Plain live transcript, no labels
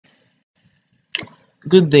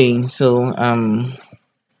Good day. I'm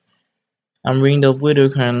Rindo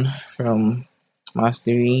Budokan from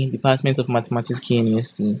Mastery, Department of Mathematics,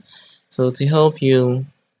 KNUST. So to help you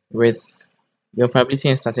with your probability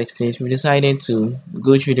and statistics, we decided to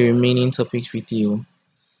go through the remaining topics with you.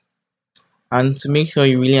 And to make sure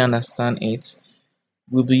you really understand it,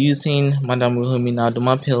 we'll be using Madam Ruhomina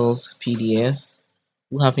Domapel's PDF,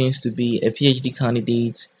 who happens to be a PhD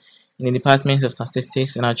candidate in the Department of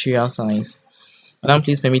Statistics and Actuarial Science. Madam,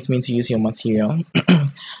 please permit me to use your material.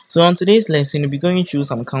 So on today's lesson, we'll be going through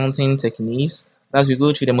some counting techniques as we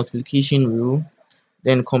go through the multiplication rule,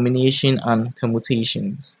 then combination and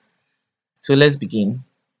permutations. So let's begin.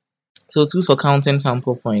 So tools for counting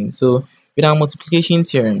sample points. So with our multiplication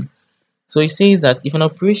theorem, so it says that if an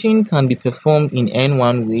operation can be performed in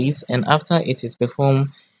n1 ways and after it is performed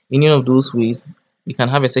in any of those ways, we can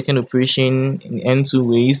have a second operation in n2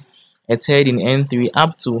 ways, a third in n3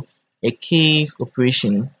 up to a k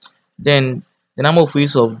operation. Then the number of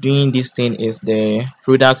ways of doing this thing is the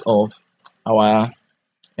product of our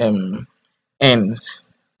um ends.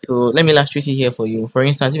 So let me illustrate it here for you. For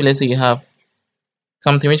instance, if let's say you have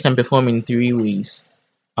something which can perform in three ways,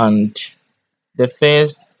 and the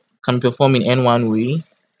first can perform in n1 way,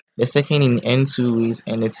 the second in n2 ways,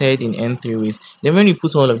 and the third in n3 ways. Then when you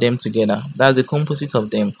put all of them together, that's the composite of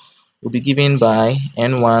them, will be given by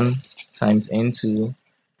n1 times n2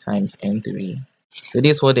 times n3. So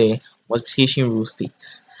this is what the multiplication rule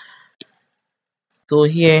states. So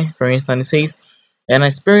here, for instance, it says an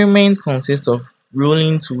experiment consists of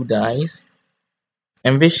rolling two dice.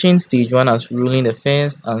 Envision stage 1 as rolling the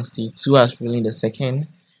first and stage 2 as rolling the second.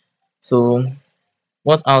 So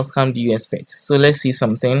what outcome do you expect? So let's see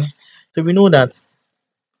something. So we know that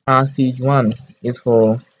our stage 1 is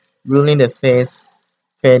for rolling the first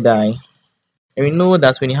fair die. And we know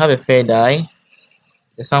that when you have a fair die,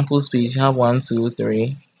 the sample space you have 1, 2,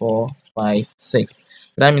 3, 4, 5, 6. So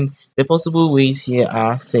that means the possible ways here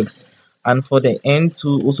are 6. And for the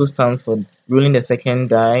N2 also stands for rolling the second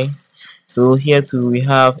die. So here too we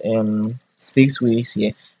have 6 ways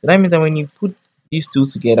here. So that means that when you put these two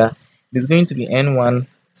together, it's going to be N1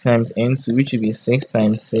 times N2, which will be 6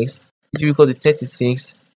 times 6, which will equal to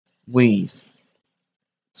 36 ways.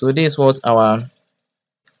 So this is what our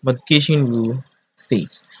multiplication rule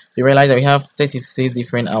states. So you realize that we have 36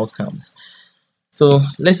 different outcomes. So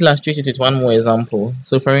let's illustrate it with one more example.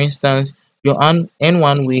 So for instance, your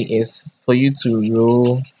n1 way is for you to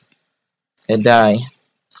roll a die,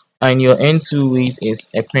 and your n2 ways is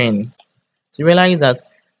a pen. So you realize that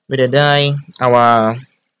with a die, our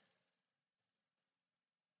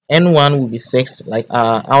n1 will be 6, like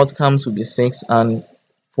our outcomes will be 6, and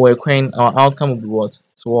for a coin, our outcome will be what?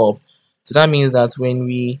 12. So that means that when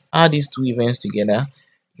we add these two events together,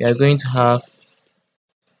 we are going to have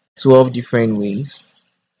 12 different ways.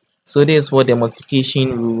 So this is what the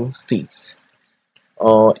multiplication rule states,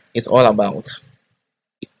 or is all about. So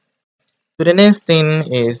the next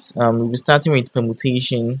thing is we'll be starting with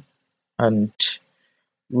permutation, and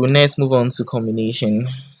we'll next move on to combination.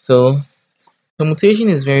 So permutation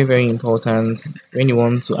is very important when you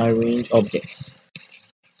want to arrange objects,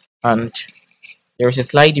 and there is a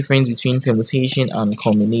slight difference between permutation and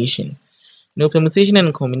combination. Permutation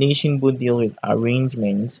and combination both deal with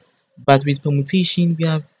arrangement, but with permutation we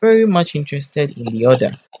are very much interested in the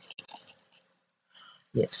order.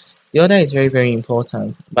 Yes, the order is very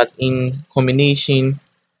important, but in combination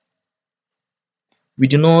we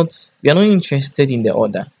are not interested in the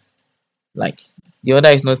order. Like, the order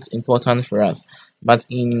is not important for us, but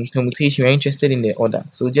in permutation we are interested in the order.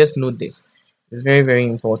 So just note this. It's very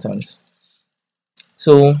important.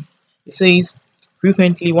 So it says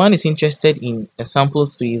frequently one is interested in a sample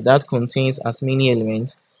space that contains as many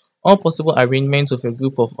elements or possible arrangements of a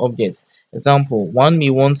group of objects. Example, one may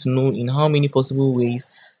want to know in how many possible ways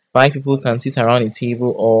 5 people can sit around a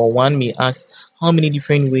table, or one may ask how many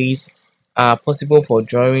different ways are possible for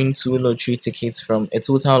drawing 2 lottery tickets from a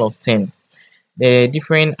total of 10. The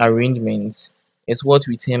different arrangements is what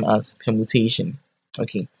we term as permutation.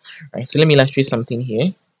 Okay, right. So let me illustrate something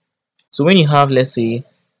here. So when you have, let's say,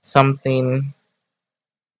 something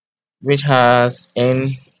which has n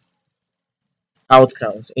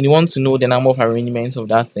outcomes and you want to know the number of arrangements of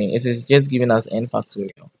that thing, it is just given as n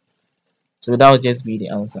factorial. So that would just be the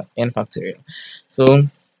answer, n factorial. So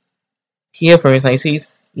here, for instance, it says,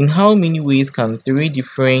 in how many ways can 3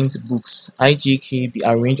 different books IGK be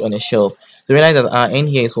arranged on a shelf? So realize that our n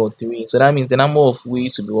here is what, 3. So that means the number of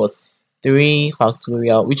ways to be what? 3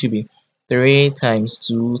 factorial, which will be 3 times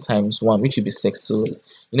 2 times 1, which will be 6. So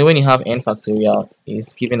when you have n factorial,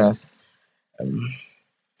 it's giving us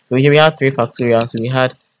so here we have 3 factorial. So we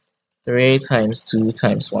had 3 times 2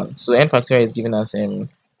 times 1. So n factorial is giving us n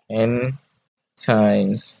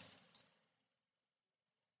times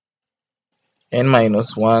n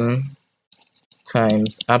minus 1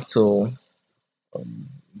 times up to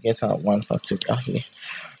get our 1 factorial here.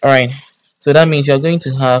 Alright, so that means you're going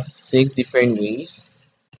to have 6 different ways,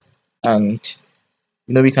 and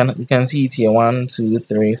we can see it here: 1, 2,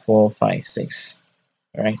 3, 4, 5, 6.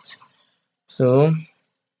 Alright, so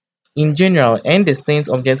in general, n distinct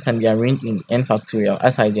objects can be arranged in n factorial,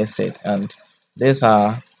 as I just said, and these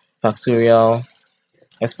are factorial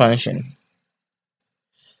expansion.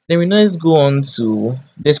 Then we let's go on to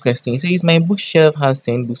this question. It says my bookshelf has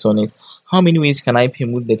 10 books on it. How many ways can I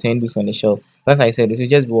remove the 10 books on the shelf? As I said, this will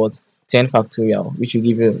just be what 10 factorial, which will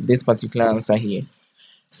give you this particular answer here.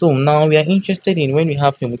 So now we are interested in when we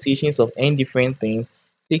have permutations of n different things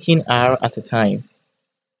taking r at a time.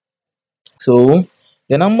 So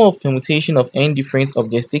the number of permutation of n different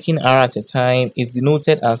objects taking r at a time is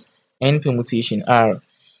denoted as n permutation r.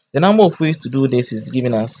 The number of ways to do this is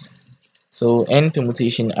given us. So n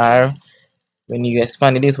permutation r, when you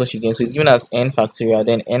expand it, is what you get. So it's given as n factorial,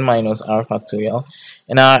 then n minus r factorial.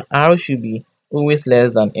 And our r should be always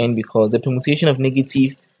less than n because the permutation of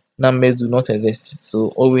negative numbers do not exist. So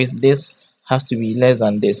always this has to be less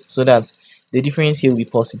than this so that the difference here will be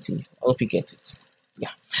positive. I hope you get it.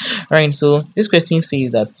 Yeah. Alright, so this question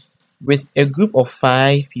says that with a group of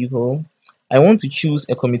 5 people, I want to choose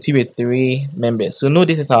a committee with 3 members. So no,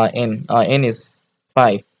 this is our n. Our n is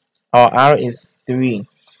 5. Our r is 3.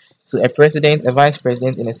 So a president, a vice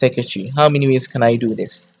president, and a secretary. How many ways can I do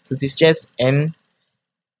this? So it is just n,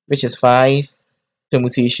 which is 5,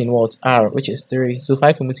 permutation what? R, which is 3. So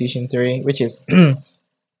 5 permutation 3, which is 5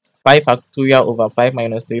 factorial over 5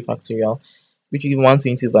 minus 3 factorial, which will give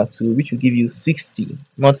 120 over 2, which will give you 60,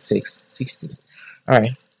 not 6, 60.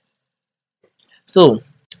 Alright. So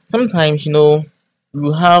sometimes, we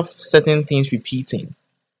will have certain things repeating.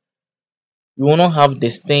 We will not have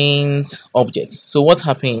distinct objects. So what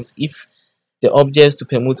happens if the objects to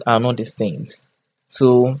permute are not distinct?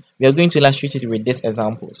 So we are going to illustrate it with this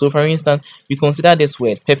example. So for instance, we consider this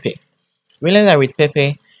word pepper. Realize that with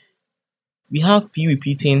pepper, we have P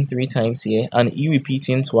repeating 3 times here and E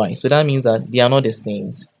repeating twice. So that means that they are not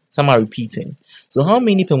distinct. Some are repeating. So how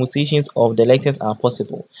many permutations of the letters are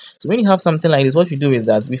possible? So when you have something like this, what you do is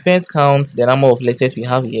that we first count the number of letters we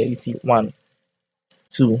have here. You see 1,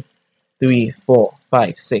 2, 3, 4,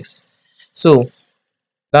 5, 6. So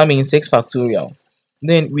that means 6 factorial.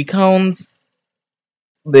 Then we count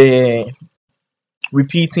the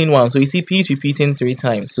repeating one. So you see P is repeating 3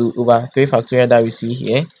 times. So over 3 factorial that we see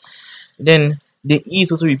here. Then the E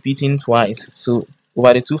is also repeating twice. So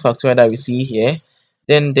over the 2 factorial that we see here.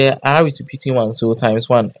 Then the R is repeating 1. So times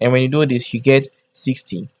 1. And when you do this, you get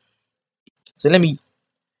 60. So let me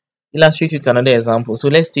illustrate with another example. So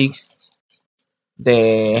let's take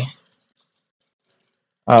the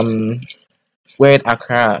word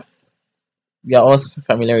Accra. We are all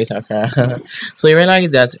familiar with Accra. So you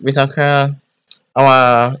realize that with Accra,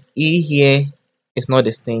 our E here is not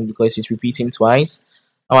distinct because it's repeating twice.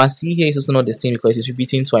 Our C here is also not distinct because it's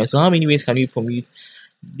repeating twice. So how many ways can we permute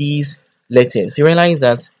these letters? You realize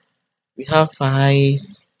that we have 5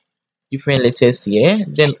 different letters here.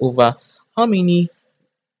 Then over how many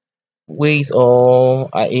ways or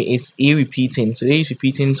it's A repeating? So A is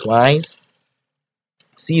repeating twice.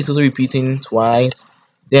 C is also repeating twice.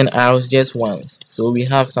 Then R is just once. So we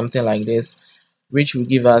have something like this, which will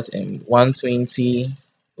give us 120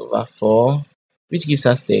 over 4, which gives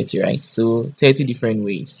us 30, right? So 30 different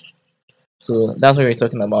ways. So that's what we're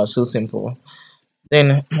talking about. So simple.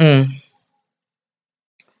 Then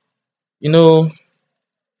you know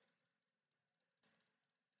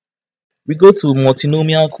we go to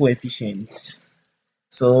multinomial coefficients.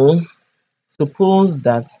 So suppose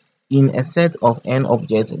that in a set of n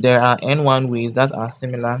objects there are n1 ways that are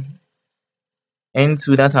similar,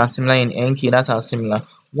 n2 that are similar, and nk that are similar,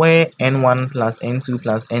 where n1 plus n2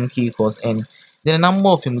 plus nk equals n. Then the number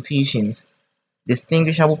of permutations,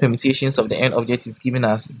 distinguishable permutations of the n object, is given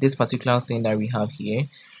as this particular thing that we have here.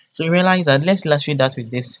 So you realize that, let's illustrate that with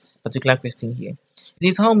this particular question here. It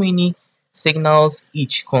is how many signals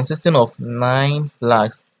each consisting of 9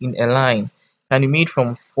 flags in a line can be made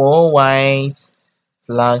from 4 white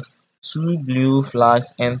flags, 2 blue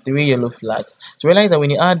flags, and 3 yellow flags. So realize that when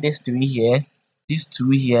you add this 3 here, this 2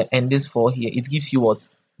 here, and this 4 here, it gives you what?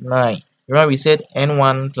 9. Remember we said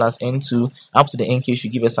n1 plus n2 up to the nk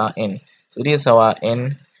should give us our n. So this is our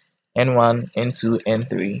n, n1, n2,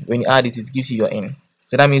 n3. When you add it, it gives you your n.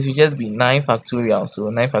 So that means we just be 9 factorial. So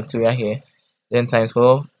 9 factorial here, then times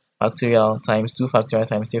 4 factorial times 2 factorial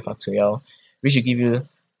times 3 factorial, which should give you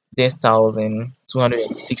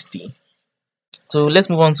 10,260. So let's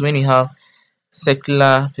move on to when we have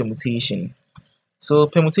circular permutation. So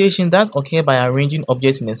permutations that occur by arranging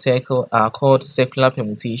objects in a circle are called circular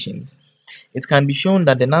permutations. It can be shown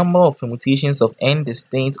that the number of permutations of n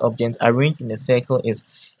distinct objects arranged in a circle is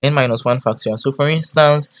n minus 1 factorial. So for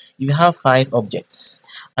instance, if you have 5 objects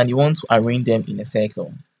and you want to arrange them in a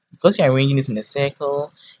circle, because you're arranging it in a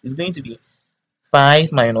circle, it's going to be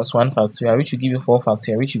 5 minus 1 factorial, which will give you 4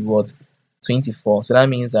 factorial, which will be what? 24. So that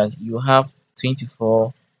means that you have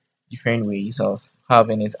 24 different ways of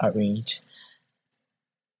having it arranged.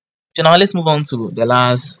 So now let's move on to the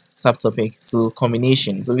last subtopic. So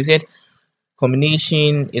combination. So we said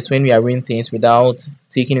combination is when we arrange things without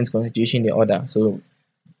taking into consideration the order. So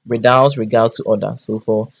without regard to order. So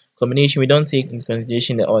for combination, we don't take into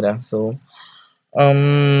consideration the order. So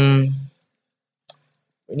um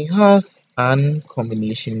when you have an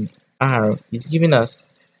combination r, it's giving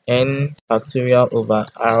us n factorial over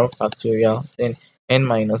r factorial, then n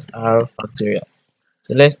minus r factorial.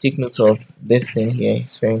 So let's take note of this thing here.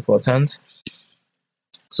 It's very important.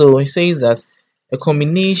 So it says that a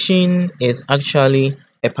combination is actually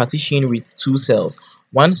a partition with two cells.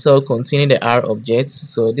 One cell containing the R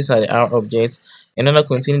objects, so these are the R objects, another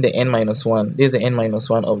containing the n minus 1. This is the n minus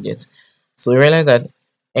 1 object. So we realize that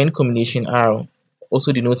n combination R,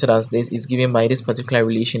 also denoted as this, is given by this particular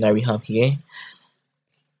relation that we have here.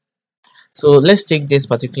 So let's take this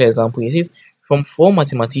particular example. It says from 4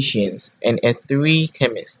 mathematicians and a 3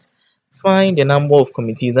 chemists, find the number of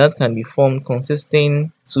committees that can be formed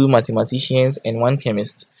consisting 2 mathematicians and 1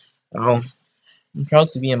 chemist. Wow, I'm proud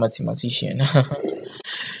to be a mathematician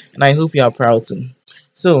and I hope you are proud too.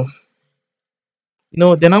 So,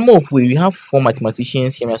 the number of ways we have 4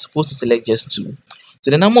 mathematicians here, we are supposed to select just 2.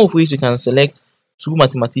 So the number of ways we can select 2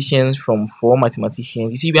 mathematicians from 4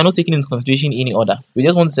 mathematicians. You see, we are not taking into consideration any order. We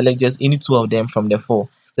just want to select just any 2 of them from the 4.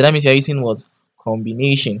 So that means we are using what?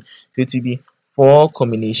 Combination. So it will be 4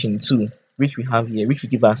 combination 2, which we have here, which will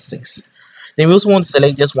give us 6. Then we also want to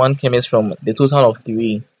select just 1 chemist from the total of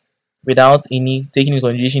 3 without any taking into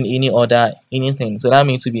consideration any order, anything. So that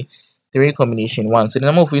means to be 3 combination 1. So the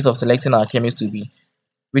number of ways of selecting our chemist will be,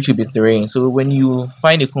 which will be 3. So when you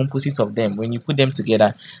find a composite of them, when you put them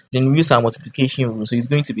together, then we use our multiplication rule. So it's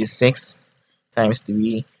going to be 6 times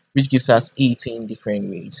 3, which gives us 18 different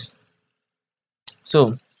ways.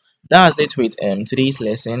 So that's it with today's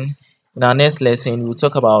lesson. In our next lesson, we'll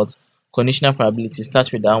talk about conditional probability.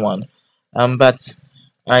 Start with that one. But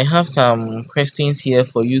I have some questions here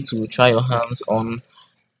for you to try your hands on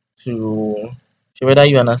to show whether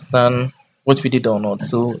you understand what we did or not.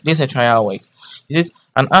 So this is a trial work. It says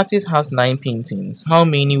an artist has 9 paintings. How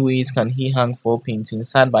many ways can he hang 4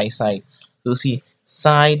 paintings side by side? So see,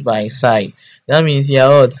 side by side. That means we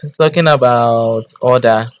are what? Talking about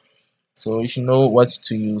order. So you should know what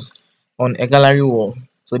to use on a gallery wall.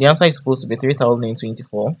 So the answer is supposed to be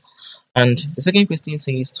 3024. And the second question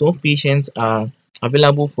says 12 patients are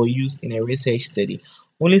available for use in a research study.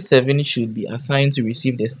 Only 7 should be assigned to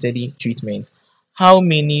receive the study treatment. How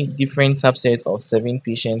many different subsets of 7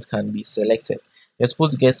 patients can be selected? You're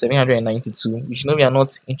supposed to get 792. You should know we are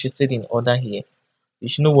not interested in order here. You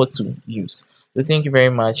should know what to use. So thank you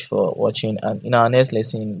very much for watching, and in our next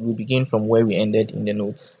lesson we'll begin from where we ended in the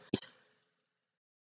notes.